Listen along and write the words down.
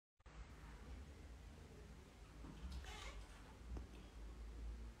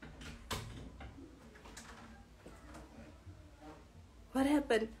What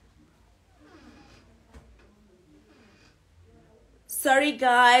happened? Sorry,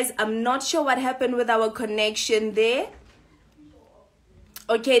 guys. I'm not sure what happened with our connection there.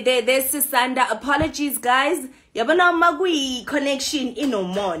 Okay, there's Sisanda. Apologies, guys. Yabana magui connection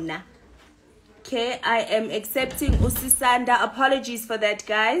inomona. Okay, I am accepting Usisanda. Apologies for that,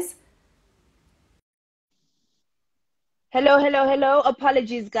 guys. Hello.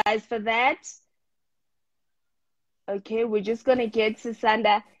 Apologies, guys, for that. Okay, we're just gonna get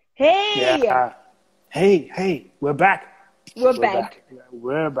Sisanda. Hey! Yeah. Hey, we're back. We're back.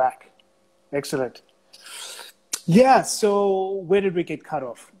 We're back. Excellent. Yeah, so where did we get cut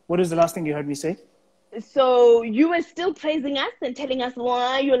off? What is the last thing you heard me say? So you were still praising us and telling us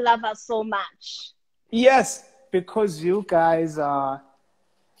why you love us so much. Yes, because you guys are...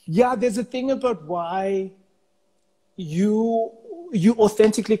 Yeah, there's a thing about why you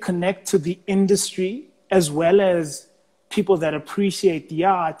authentically connect to the industry as well as people that appreciate the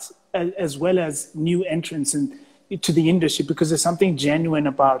art as well as new entrants to the industry, because there's something genuine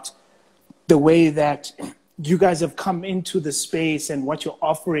about the way that you guys have come into the space and what you're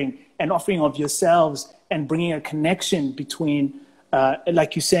offering and offering of yourselves and bringing a connection between,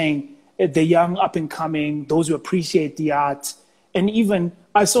 like you're saying, the young up and coming, those who appreciate the art. And even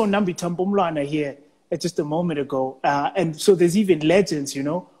I saw Nambi Tambumlana here just a moment ago. And so there's even legends,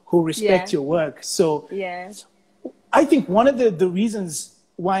 who respect your work. So I think one of the reasons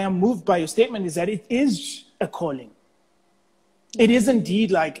why I'm moved by your statement is that it is a calling. It is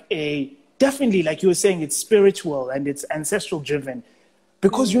indeed definitely like you were saying, it's spiritual and it's ancestral driven.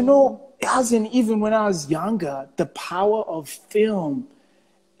 Because, as in even when I was younger, the power of film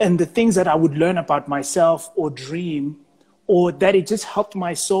and the things that I would learn about myself or dream, or that it just helped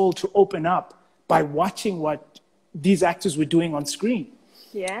my soul to open up by watching what these actors were doing on screen.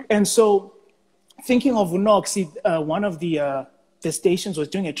 Yeah. And so thinking of Mxolisi, one of the stations was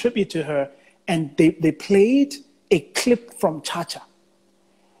doing a tribute to her, and they played a clip from Cha-Cha.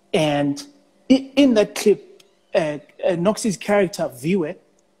 And in that clip, Mxolisi's character, Viwe,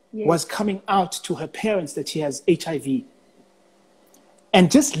 was coming out to her parents that she has HIV.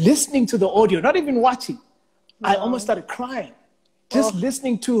 And just listening to the audio, not even watching, I almost started crying. Just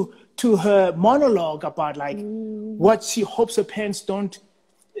listening to her monologue about what she hopes her parents don't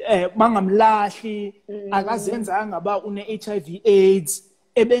mangamlahi akazenzanga ba une HIV AIDS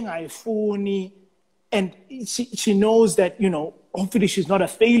ebengayifuni, and she knows that hopefully she's not a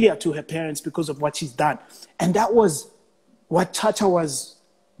failure to her parents because of what she's done. And that was what Cha-Cha was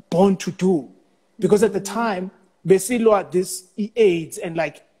born to do, because at the time besilwa this AIDS and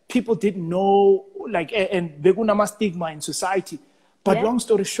people didn't know and begunama stigma in society. But long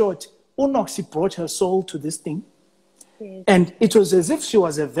story short, Mxolisi brought her soul to this thing. And it was as if she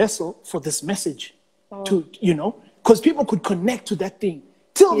was a vessel for this message to, because people could connect to that thing.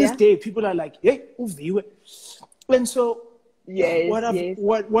 Till this day, people are like, hey, uviwe. And so what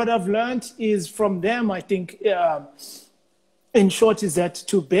I've learned is from them, I think, in short, is that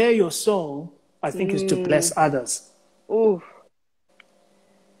to bear your soul, I think, is to bless others. Ooh.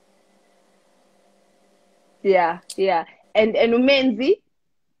 Yeah. And Umenzi?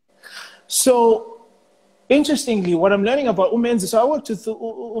 So, interestingly, what I'm learning about Umenzi, so I worked with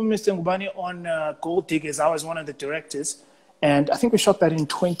Mr. Ngubani on Gold Diggers. I was one of the directors. And I think we shot that in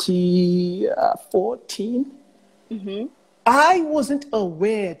 2014. Mm-hmm. I wasn't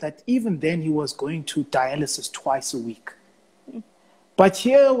aware that even then he was going to dialysis twice a week. But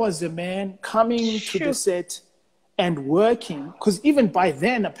here was a man coming to the set and working, because even by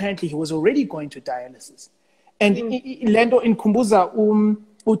then, apparently, he was already going to dialysis. And Lendo in Kumbuza,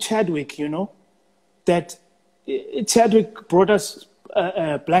 Chadwick, that Chadwick brought us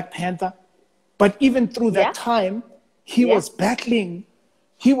Black Panther. But even through that time, he was battling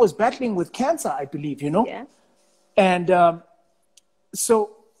with cancer, I believe, Yeah. And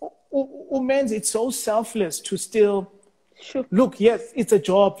so, Umenzi, it's so selfless to still look, yes, it's a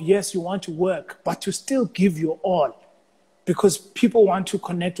job. Yes, you want to work, but to still give your all, because people want to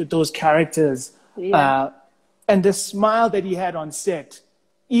connect with those characters. Yeah. And the smile that he had on set,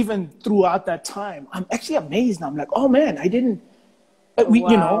 even throughout that time, I'm actually amazed. I'm like, oh man, I didn't, we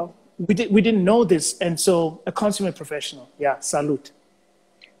didn't know this. And so a consummate professional. Yeah, salute.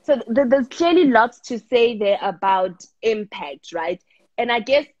 So there's clearly lots to say there about impact, right? And I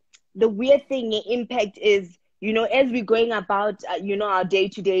guess the weird thing in impact is, as we're going about, our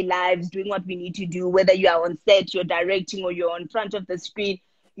day-to-day lives, doing what we need to do, whether you are on set, you're directing, or you're in front of the screen,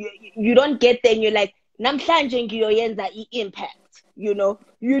 you don't get there and you're like, namhlanje ngiyoyenza impact, you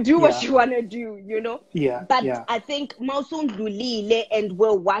do what you want to do, Yeah. But I think Mausundlulile and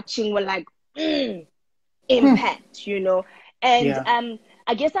we're watching, we're like, impact, And Yeah.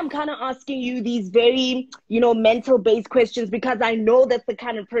 I guess I'm kind of asking you these very, mental based questions because I know that's the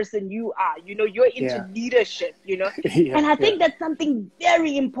kind of person you are. You're into Yeah. leadership, Yeah. and I Yeah. think that's something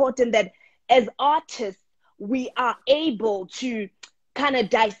very important, that as artists, we are able to kind of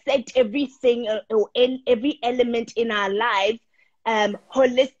dissect everything or every element in our lives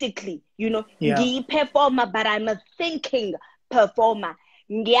holistically. Yeah. Performer, but I'm a thinking performer.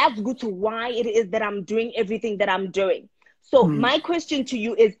 Why it is that I'm doing everything that I'm doing. So my question to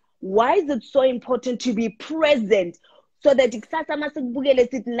you is, why is it so important to be present so that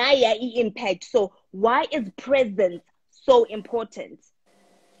impact? So why is presence so important?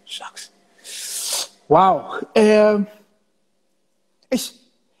 Shucks. Wow. Ish.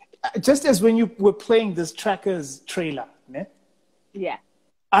 Just as when you were playing this Trackers trailer, né? Yeah.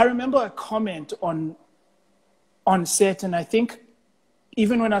 I remember a comment on set, and I think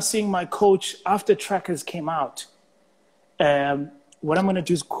even when I was seeing my coach after Trackers came out, what I'm going to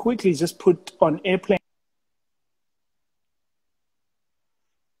do is quickly just put on airplane.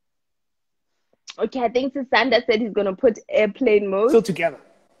 Okay, I think Sisanda said he's going to put airplane mode. Still together.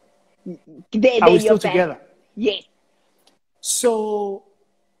 There, Are we you're still back. together? Yes. So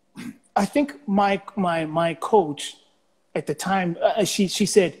I think my coach at the time, she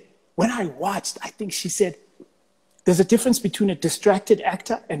said, when I watched, I think she said, there's a difference between a distracted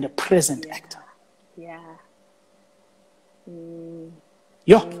actor and a present actor. Yeah.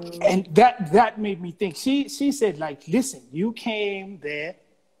 Yeah. And that made me think. She said, like, listen, you came there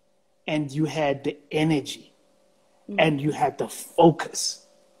and you had the energy and you had the focus.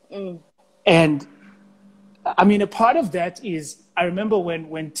 And I mean, a part of that is, I remember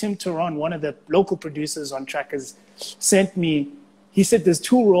when Tim Turon, one of the local producers on Trackers, sent me, he said, there's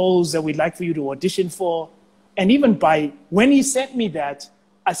 2 roles that we'd like for you to audition for. And even when he sent me that,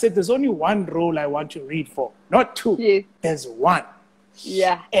 I said, there's only 1 role I want to read for, not 2. Yes. There's 1.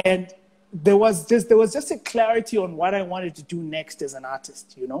 Yeah. And there was just a clarity on what I wanted to do next as an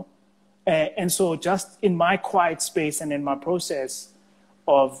artist, and so just in my quiet space and in my process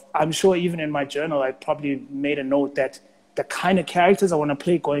of, I'm sure even in my journal, I probably made a note that the kind of characters I want to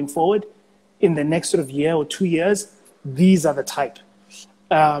play going forward in the next sort of year or 2 years, these are the type.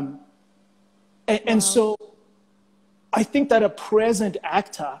 And so I think that a present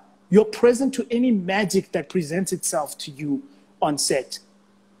actor, you're present to any magic that presents itself to you on set.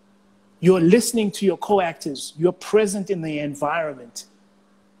 You're listening to your co-actors. You're present in the environment.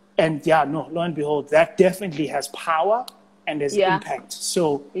 And yeah, no, lo and behold, that definitely has power and has impact.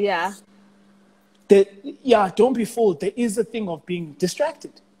 So don't be fooled. There is a thing of being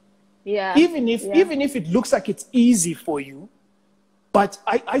distracted. Yeah. Even if it looks like it's easy for you, but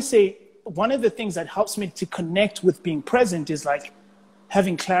I say one of the things that helps me to connect with being present is like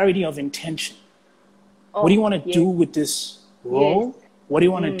having clarity of intention. What do you want to do with this role? What do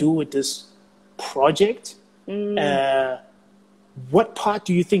you want to do with this project? What part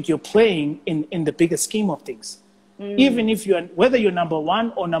do you think you're playing in the bigger scheme of things? Even if whether you're number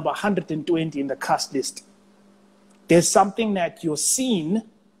 1 or number 120 in the cast list, there's something that your scene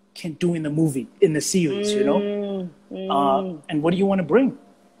can do in the movie, in the series, and what do you want to bring?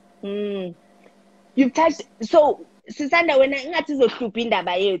 You've touched, so Sisanda, when I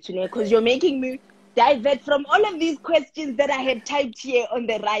because you're making me divert from all of these questions that I had typed here on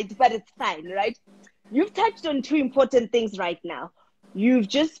the right, but it's fine, right? You've touched on 2 important things right now. You've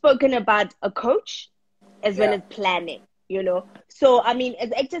just spoken about a coach as well as planning, So, I mean,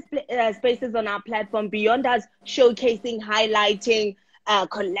 as Actors Spaces on our platform, beyond us showcasing, highlighting,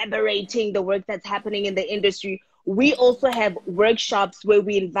 collaborating the work that's happening in the industry, we also have workshops where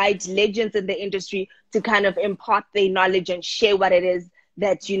we invite legends in the industry to kind of impart their knowledge and share what it is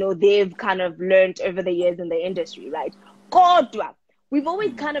that, they've kind of learned over the years in the industry, right? Kodwa, we've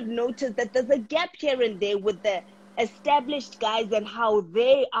always kind of noticed that there's a gap here and there with the established guys and how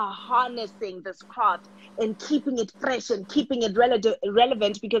they are harnessing this craft and keeping it fresh and keeping it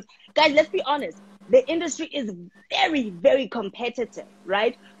relevant. Because, guys, let's be honest, the industry is very, very competitive,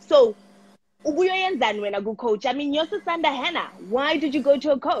 right? So, when I go coach, I mean, you're Sisanda Henna. Why did you go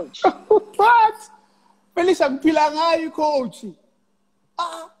to a coach? What? Felix, I'm coach.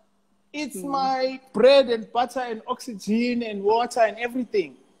 It's my bread and butter and oxygen and water and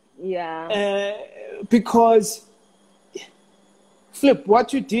everything. Yeah. Because, Flip,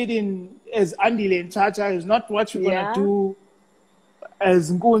 what you did as Andile and Chacha is not what you're going to do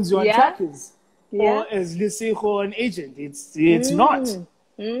as Ngunzi on Trackers or as Lisejo an agent. It's not.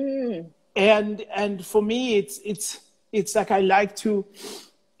 And for me, it's like I like to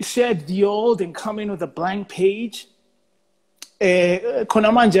shed the old and come in with a blank page.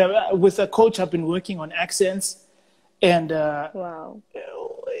 Konamanja, with a coach, I've been working on accents, And Wow.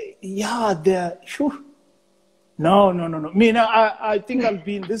 yeah, no. I mean, I think I'll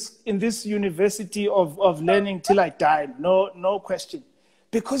be in this university of learning till I die. No question.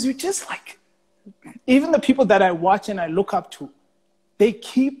 Because you just like, even the people that I watch and I look up to, they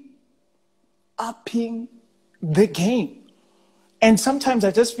keep upping the game. And sometimes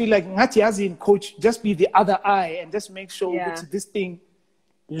I just feel like, Ngati as in coach, just be the other eye and just make sure that this thing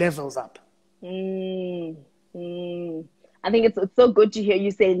levels up. I think it's so good to hear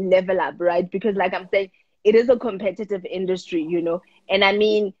you say level up, right? Because like I'm saying, it is a competitive industry, you know. And I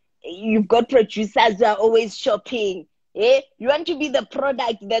mean, you've got producers who are always shopping. You want to be the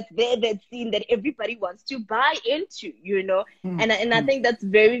product that's there, that's seen, that everybody wants to buy into, you know. And I think that's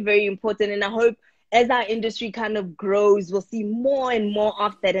very, very important. And I hope as our industry kind of grows, we'll see more and more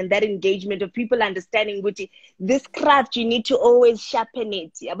of that, and that engagement of people understanding which this craft, you need to always sharpen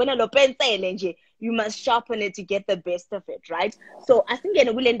it. You must sharpen it to get the best of it, right? So I think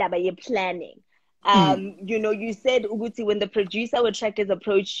we'll end up by planning. You know, you said Uguti, when the producer or trackers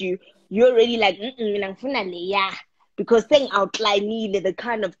approach you, you're already like, because saying outline the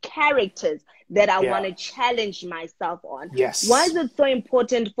kind of characters that I want to challenge myself on. Yes. Why is it so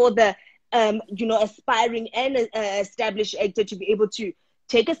important for the you know, aspiring and established actor to be able to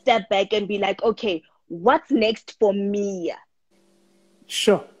take a step back and be like, okay, what's next for me?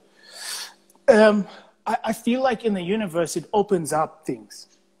 Sure. I feel like in the universe, it opens up things.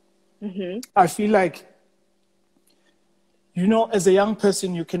 I feel like, you know, as a young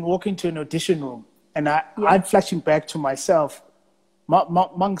person, you can walk into an audition room, and I'm flashing back to myself.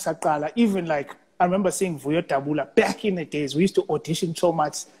 Even like, I remember seeing Vuyo Tabula back in the days. We used to audition so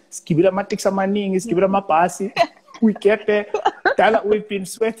much. We get there. We've been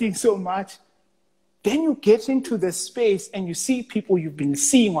sweating so much. Then you get into the space and you see people you've been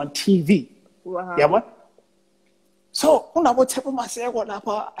seeing on TV. Wow. Yeah, what? So, and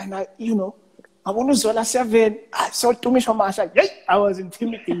I, you know, I want to zola 7. I saw to me I was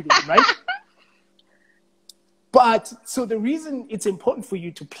intimidated, right? But so the reason it's important for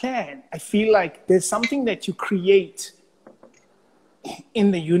you to plan, I feel like there's something that you create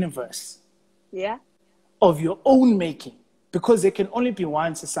in the universe. Yeah. Of your own making. Because there can only be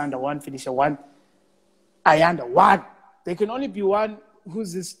one Sisanda, one Felicia, one Ayanda, one. There can only be one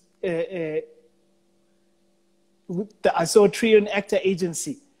who's this, I saw a trio and actor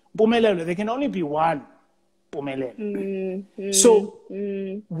agency. Pumelelo, there can only be one Pumelelo. So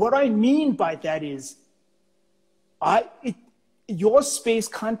what I mean by that is, your space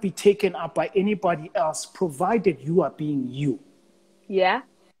can't be taken up by anybody else, provided you are being you. Yeah.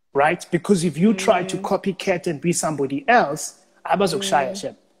 Right? Because if you try to copycat and be somebody else,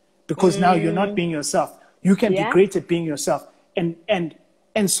 because now you're not being yourself. You can be great at being yourself. And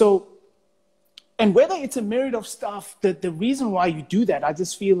so, and whether it's a myriad of stuff, the reason why you do that, I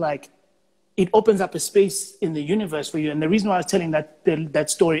just feel like it opens up a space in the universe for you. And the reason why I was telling that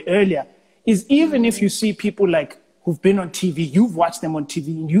story earlier is, even if you see people like who've been on TV, you've watched them on TV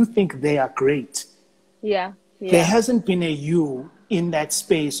and you think they are great. Yeah. There hasn't been a you in that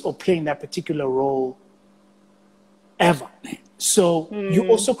space or playing that particular role ever. So you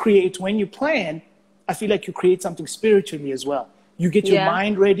also create, when you plan, I feel like you create something spiritually as well. You get your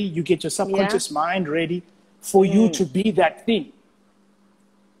mind ready, you get your subconscious mind ready for you to be that thing.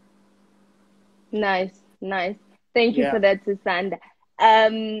 Nice. Thank you for that, Sisanda.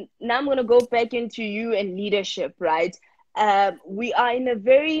 Now I'm going to go back into you and leadership, right? We are in a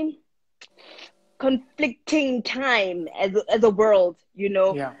very conflicting time as a world, you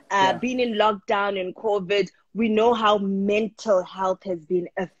know, being in lockdown and COVID. We know how mental health has been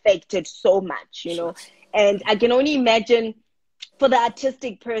affected so much, you know, and I can only imagine for the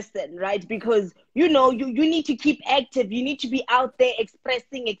artistic person, right? Because, you know, you need to keep active. You need to be out there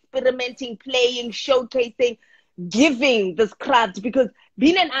expressing, experimenting, playing, showcasing, giving this craft, because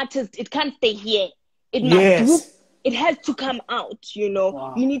being an artist, it can't stay here. It must do. It has to come out, you know.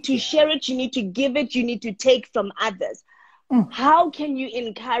 Wow. You need to share it, you need to give it, you need to take from others. How can you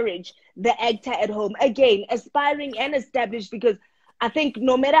encourage the actor at home? Again, aspiring and established, because I think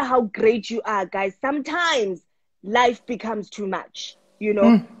no matter how great you are, guys, sometimes life becomes too much, you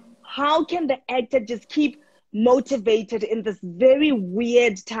know. How can the actor just keep motivated in this very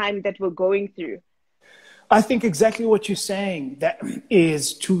weird time that we're going through? I think exactly what you're saying, that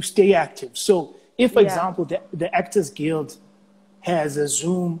is to stay active. So if, for example, the Actors Guild has a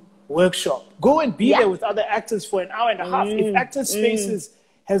Zoom workshop, go and be there with other actors for an hour and a half. If Actors Spaces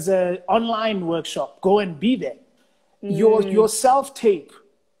has an online workshop, go and be there. Your self-tape,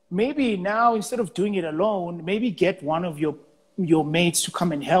 maybe now instead of doing it alone, maybe get one of your mates to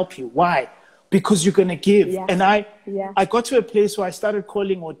come and help you. Why? because you're going to give. Yeah. And Yeah. I got to a place where I started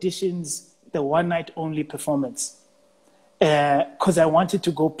calling auditions the one night only performance. Because I wanted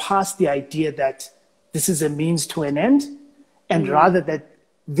to go past the idea that this is a means to an end, and rather that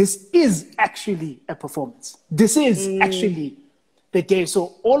this is actually a performance. This is actually the day.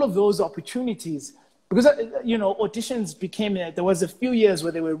 So all of those opportunities, because, auditions became, there was a few years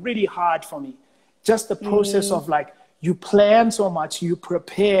where they were really hard for me. Just the process of like, you plan so much, you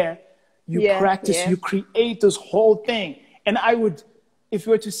prepare, you practice, you create this whole thing. And I would, if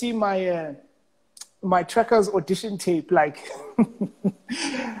you were to see my Trackers audition tape, like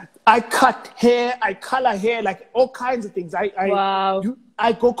I cut hair, I color hair, like all kinds of things.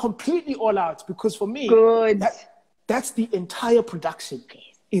 I go completely all out, because for me, that's the entire production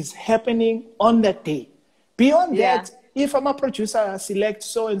is happening on that day. Beyond that, if I'm a producer, I select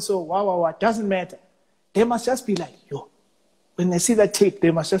so-and-so, doesn't matter. They must just be like, yo, when they see that tape,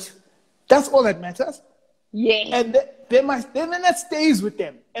 they must just, that's all that matters. Yeah. And then that stays with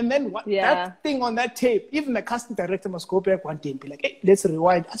them. And then that thing on that tape, even the casting director must go back one day and be like, hey, let's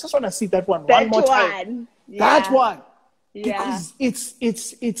rewind. I just want to see that one more time. Yeah. That one. Yeah. Because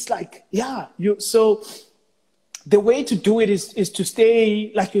it's like, so the way to do it is to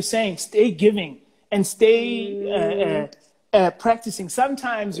stay, like you're saying, stay giving and stay practicing.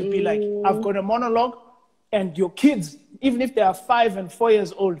 Sometimes you'll be like, I've got a monologue, and your kids, even if they are 5 and 4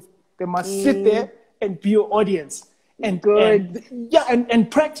 years old, they must sit there and be your audience. And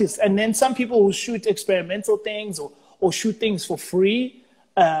practice. And then some people will shoot experimental things or shoot things for free.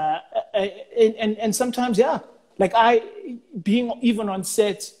 And sometimes, like being even on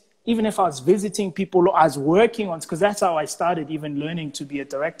set, even if I was visiting people or I was working on, because that's how I started even learning to be a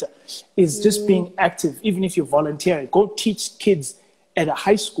director, is just being active, even if you're volunteering. Go teach kids at a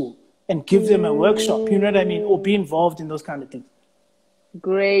high school and give them a workshop, you know what I mean? Or be involved in those kind of things.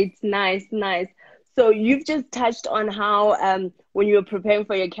 Great, nice. So you've just touched on how when you were preparing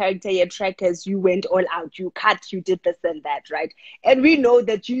for your character, your Trackers, you went all out, you cut, you did this and that, right? And we know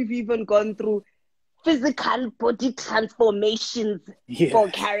that you've even gone through physical body transformations for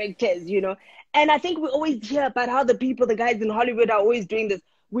characters, And I think we always hear about how the guys in Hollywood are always doing this.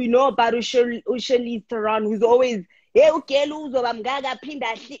 We know about Mxolisi Theron, who's always, so,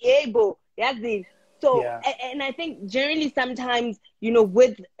 and I think generally sometimes,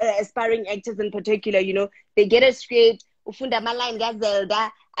 with aspiring actors in particular, they get a script, ufunda amaline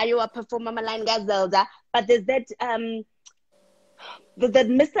kaZelda, perform amaline kaZelda, but there's that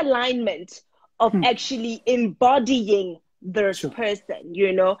misalignment of actually embodying this person,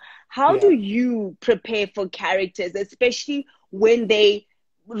 How do you prepare for characters, especially when they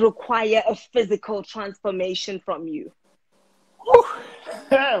require a physical transformation from you?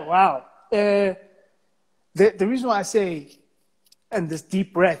 Wow. The reason why I say, and this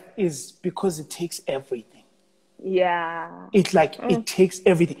deep breath, is because it takes everything. Yeah. It's like, it takes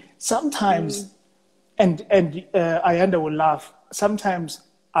everything. Sometimes, and Ayanda will laugh, sometimes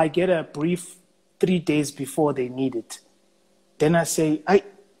I get a brief 3 days before they need it. Then I say,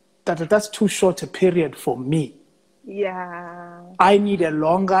 that's too short a period for me. Yeah. I need a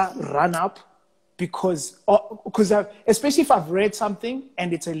longer run up, because especially if I've read something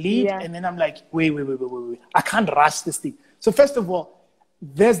and it's a lead, and then I'm like, wait, I can't rush this thing. So first of all,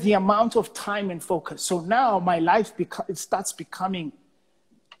 there's the amount of time and focus. So now my life it starts becoming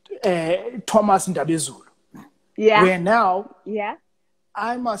Thomas Ndabezulu. Yeah. Where now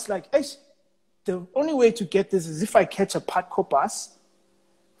I must the only way to get this is if I catch a Patco bus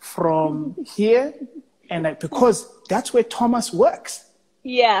from here, and because that's where Thomas works.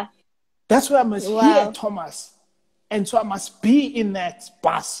 Yeah. That's where I must hear Thomas. And so I must be in that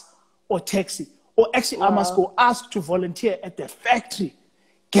bus or taxi. Or actually, I must go ask to volunteer at the factory,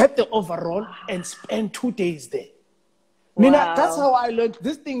 get the overall, and spend 2 days there. That's how I learned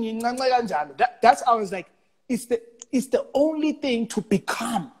this thing. That's how I was like, it's the only thing to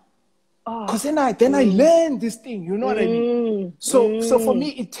become. Because then I learned this thing, you know what I mean? So for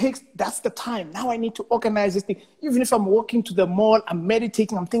me, that's the time. Now I need to organize this thing. Even if I'm walking to the mall, I'm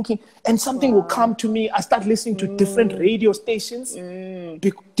meditating, I'm thinking, and something will come to me. I start listening to different radio stations,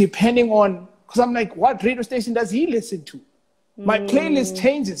 depending on, because I'm like, what radio station does he listen to? My playlist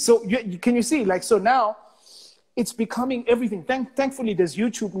changes. So can you see? So now it's becoming everything. Thankfully, there's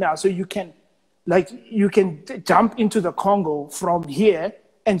YouTube now. So you can jump into the Congo from here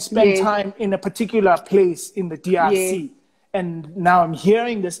and spend time in a particular place in the DRC. And now I'm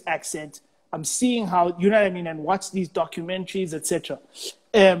hearing this accent. I'm seeing how, you know what I mean, and watch these documentaries, etc.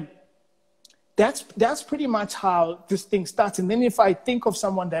 That's pretty much how this thing starts. And then if I think of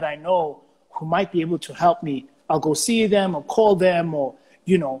someone that I know who might be able to help me, I'll go see them or call them, or,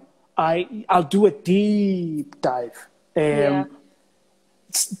 I'll do a deep dive. Yeah.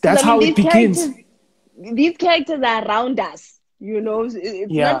 That's how it begins. These characters are around us, you know.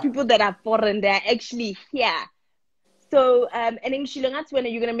 It's not people that are foreign, they're actually here. So, and in Shilongat's when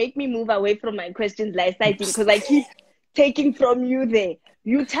you're going to make me move away from my questions last night because I keep taking from you there.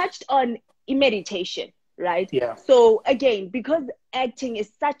 You touched on meditation, right? Yeah. So again, because acting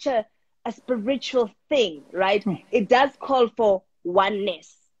is such a spiritual thing, right? It does call for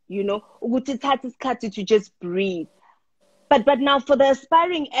oneness, you know, to just breathe. But now for the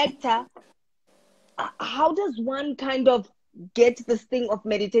aspiring actor, how does one kind of get this thing of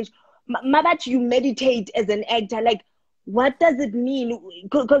meditation? Now that you meditate as an actor, like, what does it mean?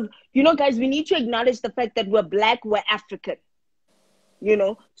 Because, you know, guys, we need to acknowledge the fact that we're Black, we're African, you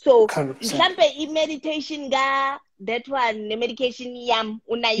know? So, meditation, that one, the medication,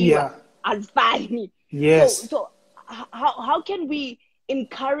 as fine. Yes. So how can we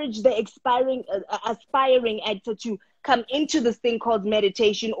encourage the aspiring actor to come into this thing called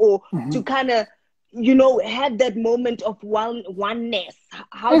meditation, or to kind of, you know, have that moment of oneness?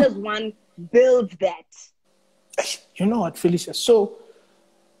 How does one build that? You know what, Felicia? So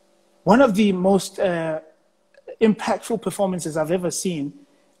one of the most impactful performances I've ever seen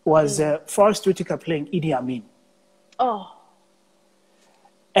was Forrest Whitaker playing Idi Amin. Oh.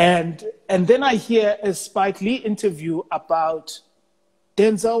 And then I hear a Spike Lee interview about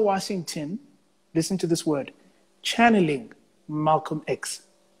Denzel Washington, listen to this word, channeling Malcolm X.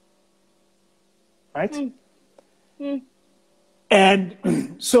 Right? And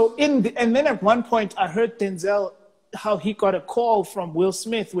so and then at one point I heard Denzel, how he got a call from Will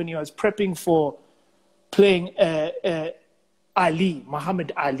Smith when he was prepping for playing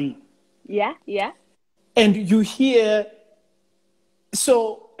Muhammad Ali. Yeah. And you hear,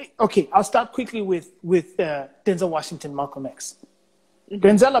 so, okay, I'll start quickly with Denzel Washington, Malcolm X.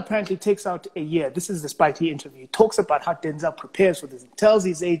 Denzel apparently takes out a year. This is the Spike Lee interview. He talks about how Denzel prepares for this. He tells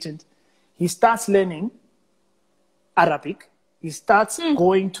his agent, he starts learning Arabic. He starts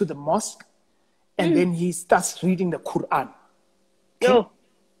going to the mosque, and then he starts reading the Quran. Okay? Oh,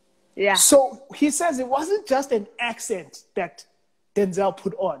 yeah. So he says it wasn't just an accent that Denzel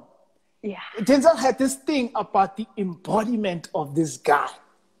put on. Yeah. Denzel had this thing about the embodiment of this guy.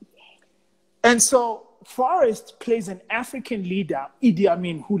 And so Forrest plays an African leader, Idi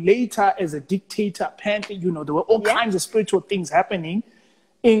Amin, who later, as a dictator, apparently, you know, there were all kinds of spiritual things happening,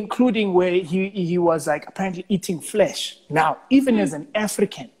 including where he was like apparently eating flesh. Now, even as an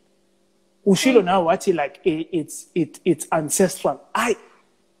African, Ushilo now what he like it's ancestral. I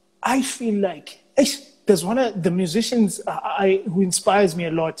feel like there's one of the musicians who inspires me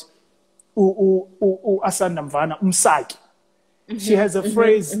a lot, Asanda Mvana, Umsaki. She has a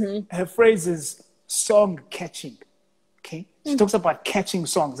phrase, her phrase is song catching. Okay? She talks about catching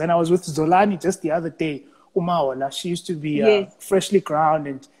songs. And I was with Zolani just the other day, Umaola. She used to be freshly crowned,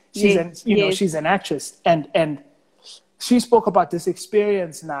 and she's she's an actress. And she spoke about this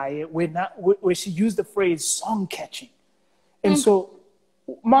experience now where she used the phrase song catching. And so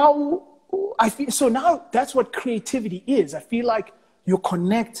I feel so now that's what creativity is. I feel like you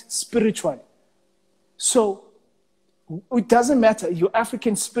connect spiritually. So it doesn't matter, your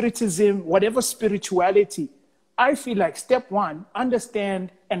African spiritism, whatever spirituality. I feel like step one,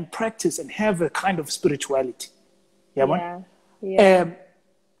 understand and practice and have a kind of spirituality.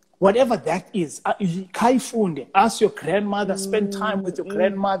 Whatever that is, ask your grandmother, spend time with your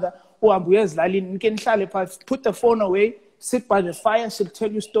grandmother, put the phone away, sit by the fire, she'll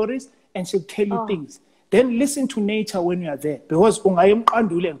tell you stories and she'll tell you things. Then listen to nature when you are there, because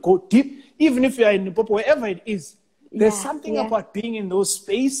go deep, even if you are in Limpopo, wherever it is. There's something about being in those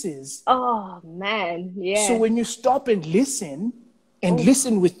spaces. Oh, man, yeah. So when you stop and listen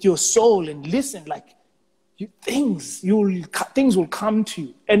with your soul and listen, like things will come to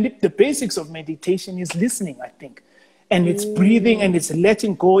you. And the basics of meditation is listening, I think. And it's breathing and it's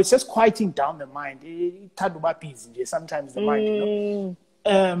letting go. It's just quieting down the mind. Sometimes the mind, you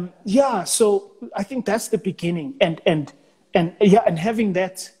know. So I think that's the beginning. And having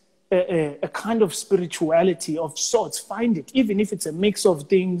that a kind of spirituality of sorts, find it, even if it's a mix of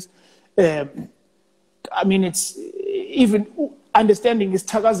things. I mean, it's even understanding is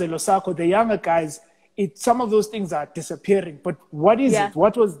Tagazelo Sako, the younger guys, some of those things are disappearing. But what is it?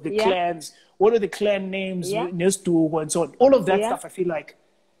 What was the clans? What are the clan names? And so on. All of that stuff, I feel like,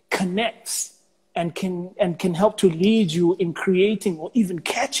 connects and can help to lead you in creating or even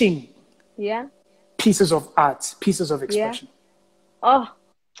catching pieces of art, pieces of expression. Oh,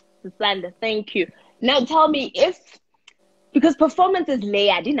 Sisanda, thank you. Now tell me, because performance is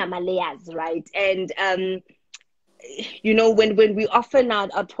layered, in our layers, right? And you know, when we often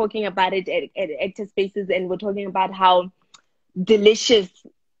are talking about it at actor spaces, and we're talking about how delicious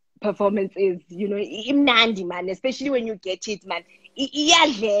performance is, you know, imnandi, man, especially when you get it, man.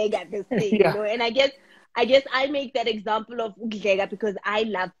 Iyadleka, this thing, you Yeah. know. And I guess I make that example of ukudleka because I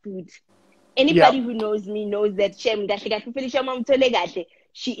love food. Yeah. Anybody who knows me knows that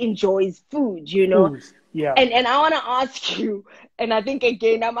she enjoys food, you know. Food. Yeah. And I want to ask you, and I think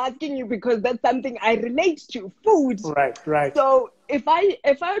again I'm asking you because that's something I relate to, food. Right. Right. So if I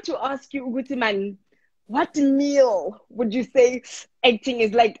were to ask you, Uguti man, what meal would you say acting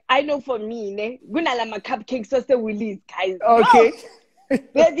is like? I know for me, ne, gunalama cupcakes or Willy's, guys. Okay.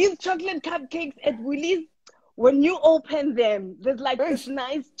 There are these chocolate cupcakes at Willy's. When you open them, there's like this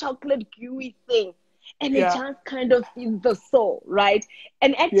nice chocolate gooey thing. And it Yeah. just kind of feeds the soul, right?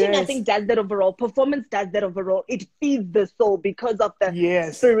 And acting, I Yes. think, does that overall. Performance does that overall. It feeds the soul because of the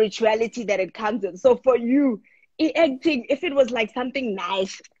Yes. spirituality that it comes with. So for you, acting, if it was like something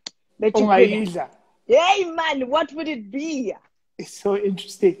nice that you could, Ongayidla. hey man, what would it be? It's so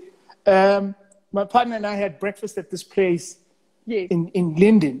interesting. My partner and I had breakfast at this place Yes. in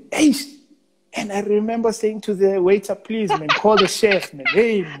Linden. Hey, and I remember saying to the waiter, please, man, call the chef, man.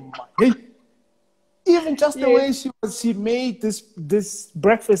 Hey, man. Hey. Even just the way she made this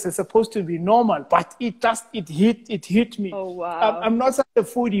breakfast is supposed to be normal, but it hit me. Oh wow. I'm not such a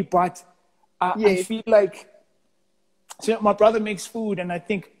foodie, but I feel like, so my brother makes food, and I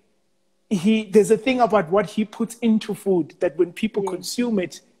think there's a thing about what he puts into food that when people consume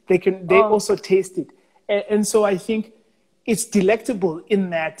it, they also taste it. And so I think it's delectable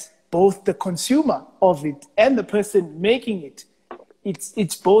in that both the consumer of it and the person making it,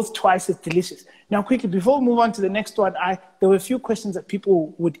 it's both twice as delicious. Now, quickly, before we move on to the next one, there were a few questions that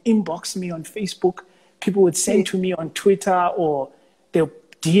people would inbox me on Facebook. People would send to me on Twitter, or they'll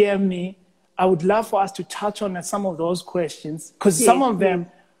DM me. I would love for us to touch on some of those questions, because some of them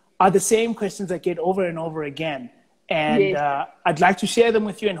are the same questions I get over and over again. And I'd like to share them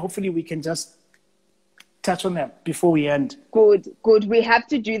with you, and hopefully we can just touch on them before we end. Good. We have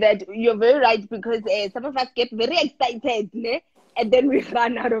to do that. You're very right, because some of us get very excited, ne? And then we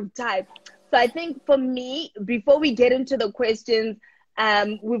run out of time. So I think for me, before we get into the questions,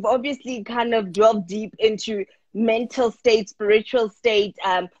 we've obviously kind of delved deep into mental state, spiritual state,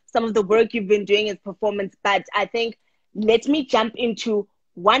 some of the work you've been doing is performance, but I think let me jump into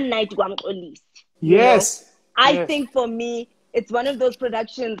One Night Mxolisi. Yes. I think for me, it's one of those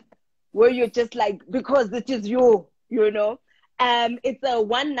productions where you're just like, because it is you, you know. It's a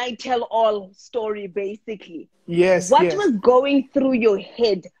one night tell all story, basically. Yes. What was going through your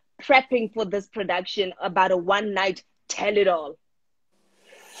head prepping for this production about a one night tell it all?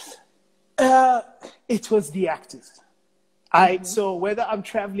 It was the actors. So whether I'm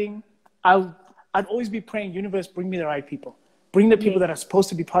traveling, I'd always be praying, universe, bring me the right people. Bring the people that are supposed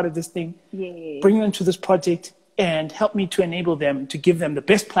to be part of this thing. Bring them to this project and help me to enable them, to give them the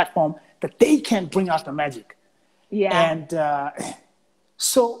best platform that they can bring out the magic. And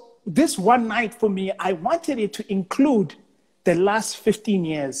so this one night for me, I wanted it to include the last 15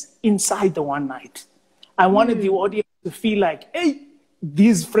 years inside the one night. I wanted the audience to feel like, hey,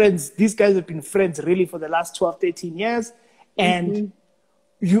 these guys have been friends really for the last 12, 13 years. And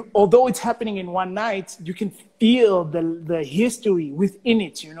although it's happening in one night, you can feel the history within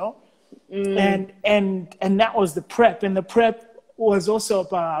it, you know? And that was the prep. And the prep was also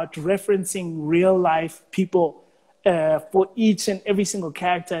about referencing real life people for each and every single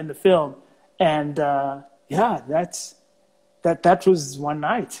character in the film. And that was one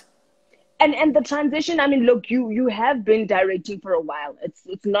night. And the transition, I mean, look, you have been directing for a while.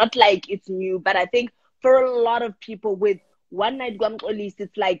 It's not like it's new, but I think for a lot of people with One Night Mxolisi,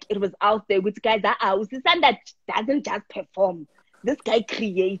 it's like it was out there with guys that Sisanda doesn't just perform. This guy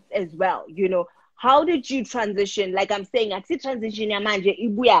creates as well, you know. How did you transition? Like I'm saying, I see transition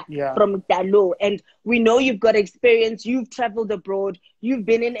from Dalo, and we know you've got experience. You've traveled abroad. You've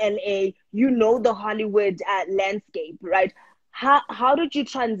been in LA. You know the Hollywood landscape, right? How did you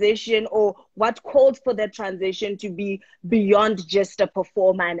transition, or what called for that transition to be beyond just a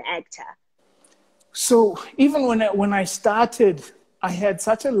performer and actor? So even when I started, I had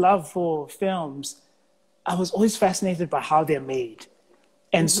such a love for films. I was always fascinated by how they're made.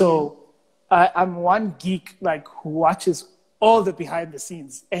 And so I'm one geek like who watches all the behind the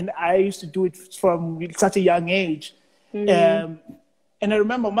scenes. And I used to do it from such a young age. And I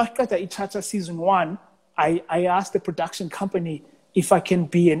remember Makata Ichacha season 1, I asked the production company if I can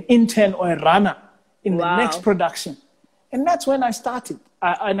be an intern or a runner in the next production. And that's when I started.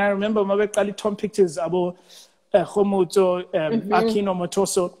 And I remember Mabekali Tom Pictures, Abo Homoto, Akino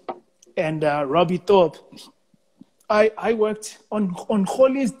Motoso, and Robbie Thorpe. I worked on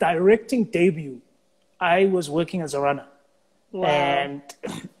Holly's directing debut. I was working as a runner. Wow.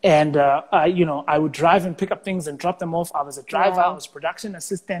 And I would drive and pick up things and drop them off. I was a driver. I Wow. was production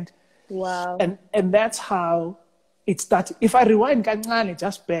assistant. Wow. And that's how it started. If I rewind kancane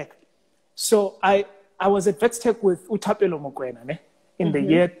just back, so I was at Vetstech with Utapelo Mokwena in the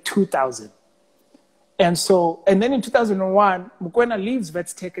year 2000. And then in 2001, Mokwena leaves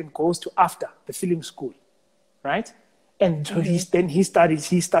Vetstech and goes to AFTA, the film school, right? And so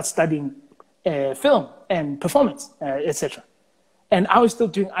he starts studying film and performance, etc. And I was still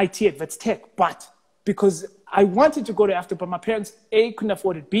doing IT at Vetstech, but because I wanted to go to AFTA, but my parents, A, couldn't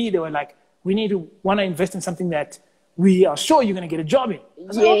afford it, B, they were like, we want to invest in something that we are sure you're going to get a job in.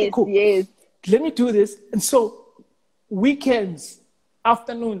 I said, okay, cool. Yes. Let me do this. And so weekends,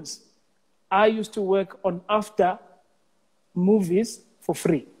 afternoons, I used to work on AFTA movies for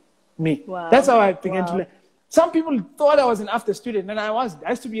free. Me. Wow. That's how I began to learn. Some people thought I was an AFTA student, and I wasn't. I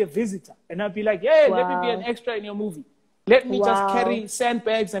used to be a visitor. And I'd be like, yeah, let me be an extra in your movie. Let me just carry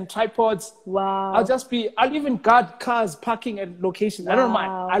sandbags and tripods. Wow. I'll even guard cars parking at locations. I don't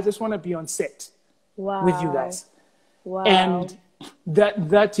mind. I just want to be on set with you guys. Wow. And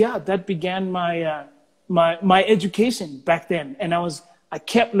that began my education back then. And I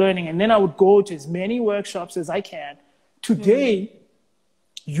kept learning. And then I would go to as many workshops as I can. Today,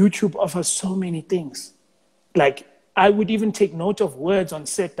 YouTube offers so many things. Like, I would even take note of words on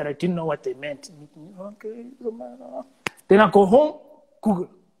set that I didn't know what they meant. Okay. Then I go home, Google.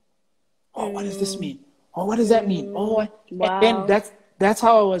 Oh, what does this mean? Oh, what does that mean? Oh, and then that's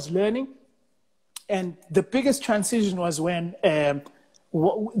how I was learning. And the biggest transition was when the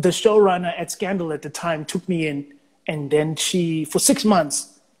showrunner at Scandal at the time took me in, and then for 6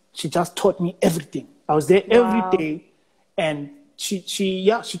 months, she just taught me everything. I was there every day, and she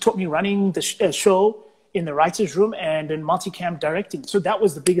taught me running the show in the writer's room and then multicam directing. So that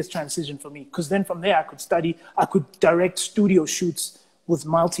was the biggest transition for me, because then from there I could direct studio shoots with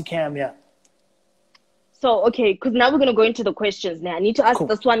multicam, So, okay, because now we're going to go into the questions now. I need to ask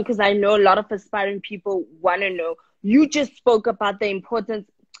this one because I know a lot of aspiring people want to know. You just spoke about the importance.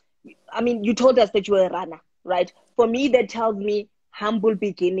 I mean, you told us that you were a runner, right? For me, that tells me humble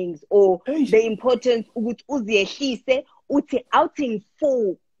beginnings, or the importance outing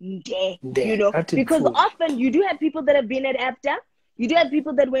for because often you do have people that have been at AFTA, you do have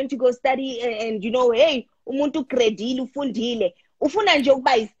people that went to go study, and hey, umuntu credile ufundile ufuna nje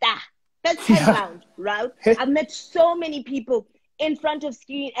ukuba star. That's paramount, right? I've met so many people in front of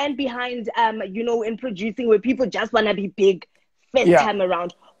screen and behind in producing, where people just want to be big first time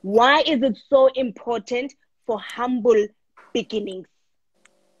around. Why is it so important for humble beginnings?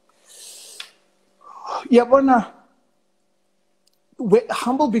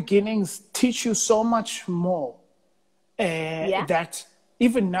 Humble beginnings teach you so much more that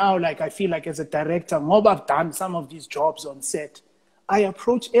even now, like, I feel like as a director, I've done some of these jobs on set, I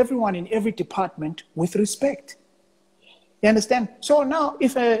approach everyone in every department with respect. You understand? So now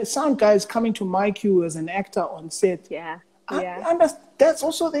if a sound guy is coming to mic you as an actor on set, I understand, that's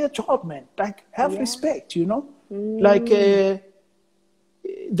also their job, man. Like, have respect, Like the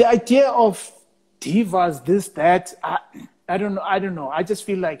idea of divas, this, that, I don't know. I just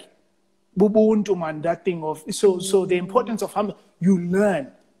feel like bubuntu man, that thing of so the importance of humble, you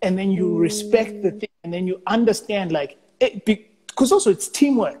learn and then you respect the thing, and then you understand, like, because also it's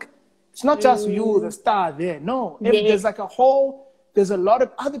teamwork. It's not just you, the star there. No, there's like there's a lot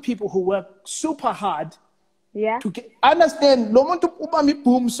of other people who work super hard to understand. Lo muntu ubami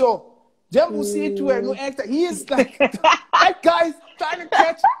boom so. Jambu see to a new actor. He is like that guy's trying to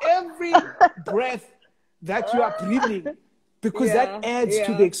catch every breath that you are breathing, because that adds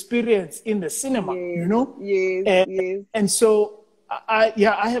to the experience in the cinema, And so I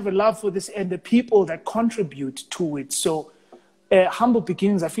have a love for this and the people that contribute to it. So humble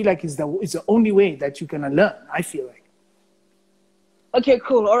beginnings, I feel like is the only way that you're gonna learn, I feel like. Okay,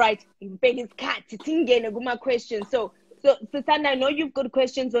 cool. All right. Biggest cat. It's question. So Sisanda, I know you've got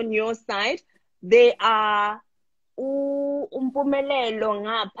questions on your side. They are umpumelelo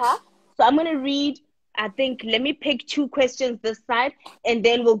ngapha. So I'm gonna read. I think, let me pick 2 questions this side, and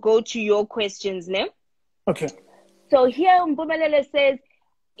then we'll go to your questions now. Okay. So here, Mpumelele says,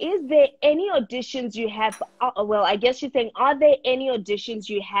 is there any auditions you have? Well, I guess she's saying, are there any auditions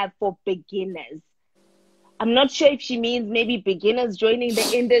you have for beginners? I'm not sure if she means maybe beginners joining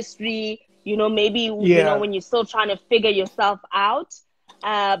the industry, maybe, when you're still trying to figure yourself out.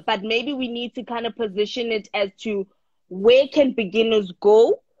 But maybe we need to kind of position it as to where can beginners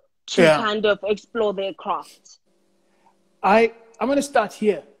go to kind of explore their craft. I'm going to start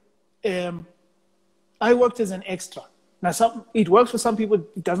here. I worked as an extra. Now, it works for some people,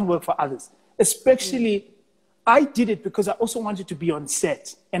 it doesn't work for others. Especially, I did it because I also wanted to be on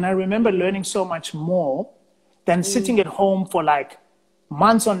set. And I remember learning so much more than sitting at home for like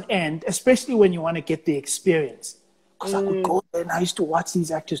months on end, especially when you want to get the experience. Because I would go there and I used to watch these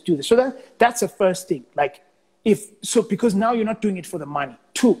actors do this. So that's the first thing. Like, because now you're not doing it for the money.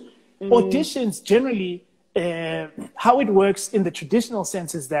 Two, auditions generally, how it works in the traditional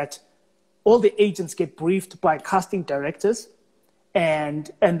sense is that all the agents get briefed by casting directors,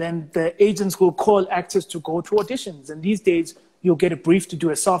 and then the agents will call actors to go to auditions. And these days, you'll get a brief to do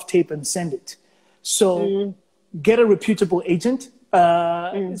a soft tape and send it. So get a reputable agent.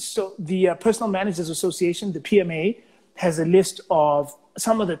 So the Personal Managers Association, the PMA, has a list of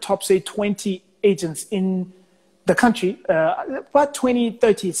some of the top, say, 20 agents in the country, about 20,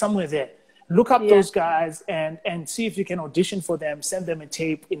 30, somewhere there. Look up those guys and see if you can audition for them, send them a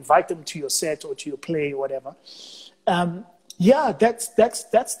tape, invite them to your set or to your play or whatever. That's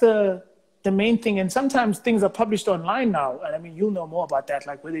the main thing. And sometimes things are published online now. And I mean, you'll know more about that,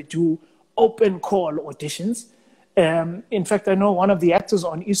 like where they do open call auditions. In fact, I know one of the actors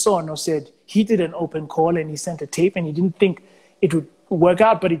on Isono said he did an open call and he sent a tape and he didn't think it would work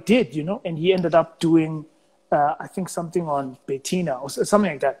out, but it did, you know, and he ended up doing I think something on Bettina or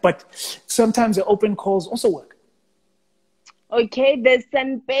something like that. But sometimes the open calls also work. Okay, there's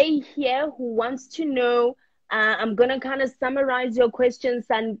Sanbei here who wants to know, I'm going to kind of summarize your question,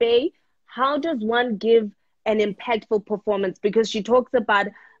 Sanbei. How does one give an impactful performance? Because she talks about,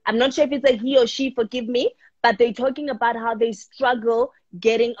 I'm not sure if it's a he or she, forgive me, but they're talking about how they struggle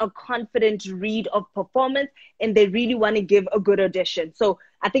getting a confident read of performance and they really want to give a good audition. So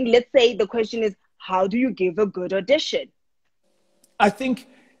I think, let's say the question is, how do you give a good audition? I think,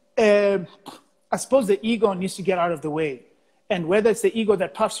 I suppose the ego needs to get out of the way. And whether it's the ego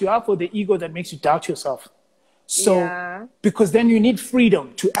that puffs you up or the ego that makes you doubt yourself. So, because then you need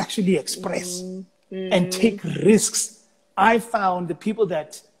freedom to actually express and take risks. I found the people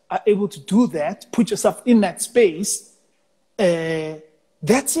that are able to do that, put yourself in that space,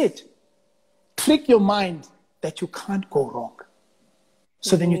 that's it. Trick your mind that you can't go wrong.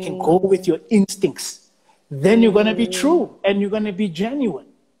 So then you can go with your instincts. Then you're going to be true and you're going to be genuine.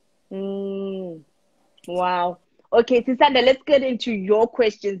 Wow. Okay, Sisanda, let's get into your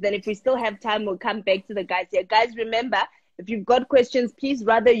questions. Then if we still have time, we'll come back to the guys here. Guys, remember, if you've got questions, please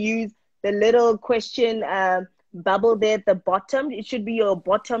rather use the little question bubble there at the bottom. It should be your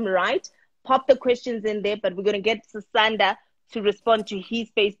bottom right. Pop the questions in there, but we're going to get Sisanda to respond to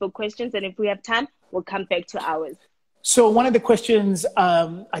his Facebook questions. And if we have time, we'll come back to ours. So one of the questions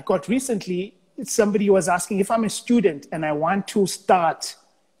I got recently, somebody was asking, if I'm a student and I want to start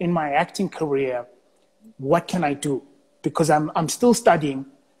in my acting career, what can I do? Because I'm still studying.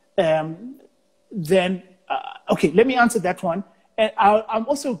 Okay, let me answer that one. And I'm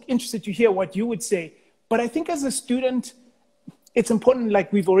also interested to hear what you would say. But I think as a student, it's important,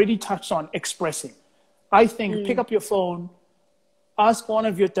 like we've already touched on, expressing. I think pick up your phone, ask one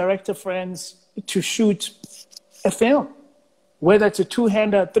of your director friends to shoot a film, whether it's a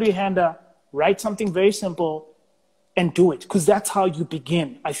 2-hander, 3-hander, write something very simple and do it, because that's how you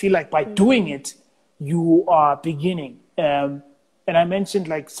begin. I feel like by doing it, you are beginning. And I mentioned,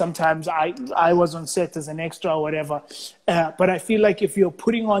 like, sometimes I was on set as an extra or whatever, but I feel like if you're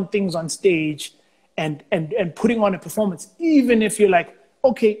putting on things on stage and putting on a performance, even if you're like,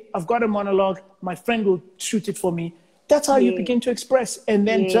 okay, I've got a monologue, my friend will shoot it for me, that's how you begin to express. And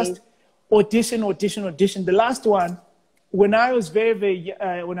then just audition. The last one, when I was when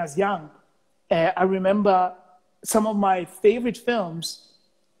I was young, I remember some of my favorite films,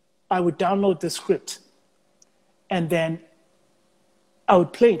 I would download the script and then I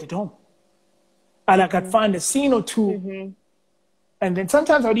would play it at home. And I could find a scene or two. And then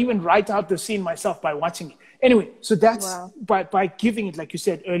sometimes I would even write out the scene myself by watching it. Anyway, so that's by giving it, like you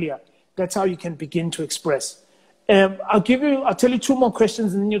said earlier, that's how you can begin to express. I'll tell you 2 more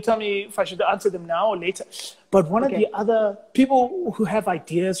questions and then you'll tell me if I should answer them now or later. But one of the other people who have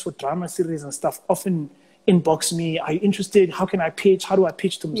ideas for drama series and stuff often inbox me. Are you interested? How can I pitch? How do I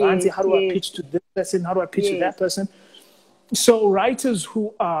pitch to Mzansi? How do I pitch to this person? How do I pitch to that person? So writers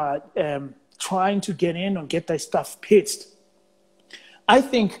who are trying to get in or get their stuff pitched, I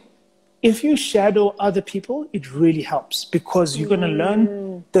think if you shadow other people, it really helps because you're going to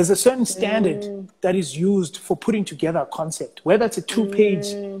learn. There's a certain standard that is used for putting together a concept, whether it's a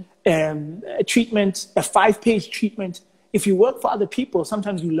 2-page treatment, a 5-page treatment. If you work for other people,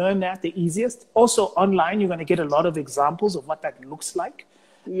 sometimes you learn that the easiest. Also online, you're going to get a lot of examples of what that looks like.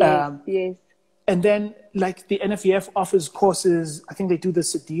 And then like the NFEF offers courses. I think they do the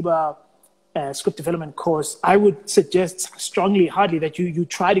Sadiba script development course, I would suggest strongly, hardly, that you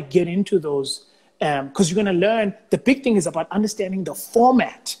try to get into those, because you're going to learn. The big thing is about understanding the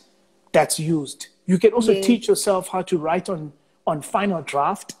format that's used. You can also teach yourself how to write on Final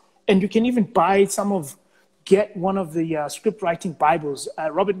Draft, and you can even buy get one of the script writing Bibles.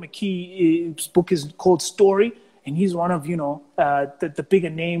 Robert McKee's book is called Story, and he's one of, the bigger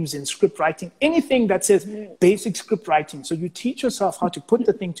names in script writing. Anything that says basic script writing. So you teach yourself how to put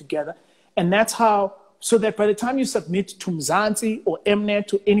the thing together, and that's how, so that by the time you submit to Mzansi or Mnet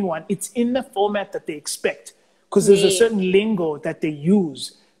to anyone, it's in the format that they expect, because there's a certain lingo that they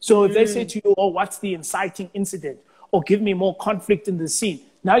use. So if they say to you, oh, what's the inciting incident? Or give me more conflict in the scene.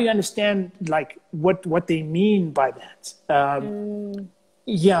 Now you understand like what they mean by that.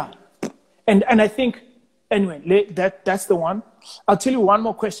 Yeah. And I think, anyway, that's the one. I'll tell you one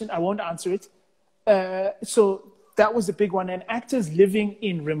more question. I won't answer it. So that was the big one. And actors living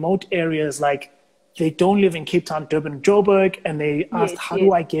in remote areas, like they don't live in Cape Town, Durban, Joburg, and they asked, how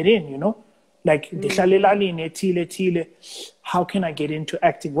do I get in, Like, how can I get into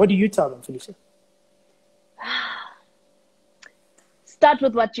acting? What do you tell them, Felicia? Start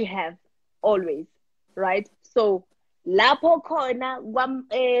with what you have, always, right? So, lapo khona,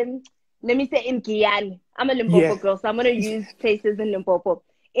 let me say in Giyani. I'm a Limpopo girl, so I'm going to use places in Limpopo.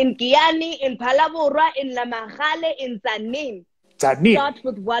 In Giyani, in Palabora, in Lamahale, in Zanin. Start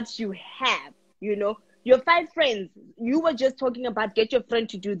with what you have, Your 5 friends, you were just talking about get your friend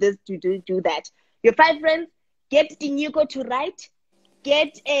to do this, to do that. Your 5 friends, get Tinyuko to write,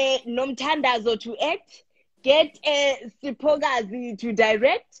 get Nomtandazo to act, get Sipogazi to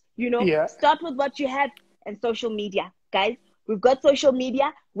direct, Start with what you have. And social media. Guys, we've got social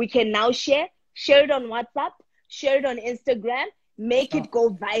media. We can now share it on WhatsApp, share it on Instagram, make it go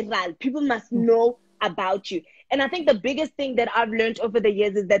viral. People must know about you. And I think the biggest thing that I've learned over the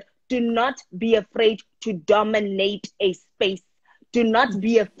years is that do not be afraid to dominate a space. Do not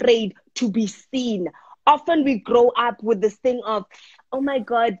be afraid to be seen. Often we grow up with this thing of, oh my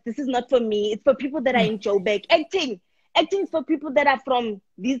God, this is not for me. It's for people that are in Joburg. Acting is for people that are from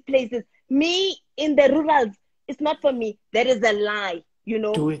these places. Me in the rurals, it's not for me. That is a lie.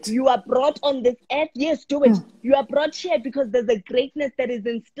 Do it. You are brought on this earth. Yes, do it. You are brought here because there's a greatness that is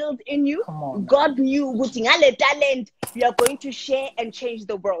instilled in you. God knew talent. You are going to share and change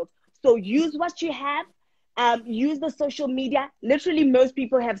the world. So use what you have. Use the social media. Literally, most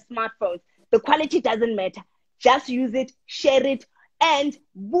people have smartphones. The quality doesn't matter. Just use it, share it, and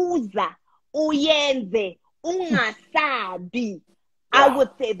buza, uyenze, ungasabi. I would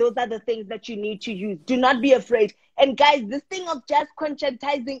say those are the things that you need to use. Do not be afraid. And guys, this thing of just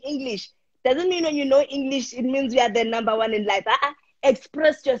conscientizing English doesn't mean when you know English, it means you are the number one in life.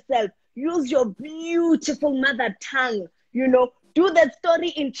 Express yourself. Use your beautiful mother tongue. Do that story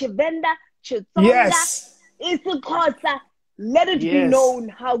in Chivenda, Chitsonga, isiXhosa. Let it be known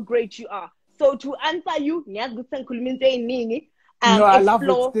how great you are. So to answer you, I love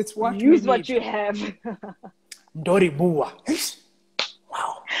it. It's what use what you have. Ndoribua.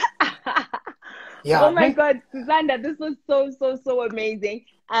 Wow. Yeah. Oh my God, Sisanda, this was so amazing.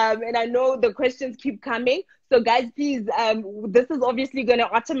 And I know the questions keep coming. So guys, please, this is obviously going to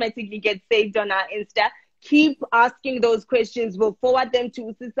automatically get saved on our Insta. Keep asking those questions. We'll forward them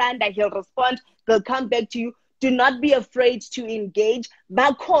to Sisanda. He'll respond. They'll come back to you. Do not be afraid to engage.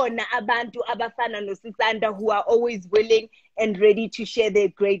 Bakhona abantu abafana no Sisanda who are always willing and ready to share their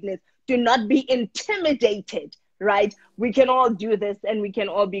greatness. Do not be intimidated, right? We can all do this and we can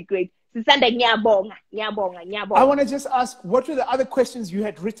all be great. Sisanda, nyabonga. I want to just ask, what were the other questions you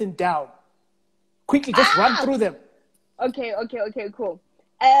had written down? Quickly, just run through them. Okay, cool.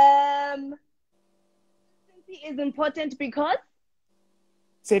 Consistency is important because?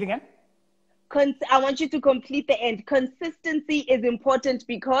 Say it again. I want you to complete the end. Consistency is important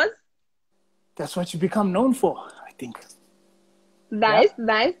because? That's what you become known for, I think. Nice.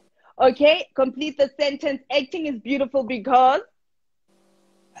 Okay, complete the sentence. Acting is beautiful because?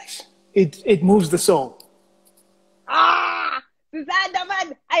 Nice. It moves the soul. Sisanda,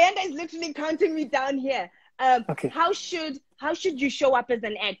 man, Ayanda is literally counting me down here. Okay. How should you show up as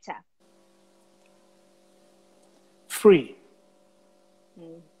an actor? Free.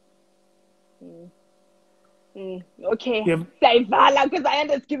 Okay. Because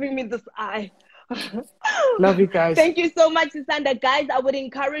Ayanda is giving me this eye. Love you guys. Thank you so much, Sisanda. Guys, I would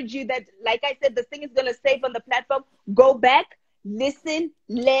encourage you that, like I said, the thing is going to save on the platform. Go back, listen,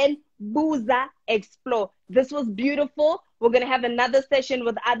 learn, booza, explore. This was beautiful. We're going to have another session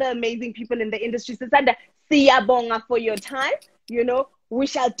with other amazing people in the industry. Sisanda, siyabonga for your time. We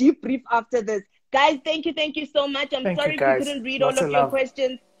shall debrief after this. Guys, thank you so much. I'm sorry if we couldn't read all of your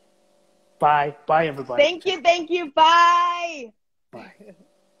questions. Bye. Bye, everybody. Thank you. Bye. Bye.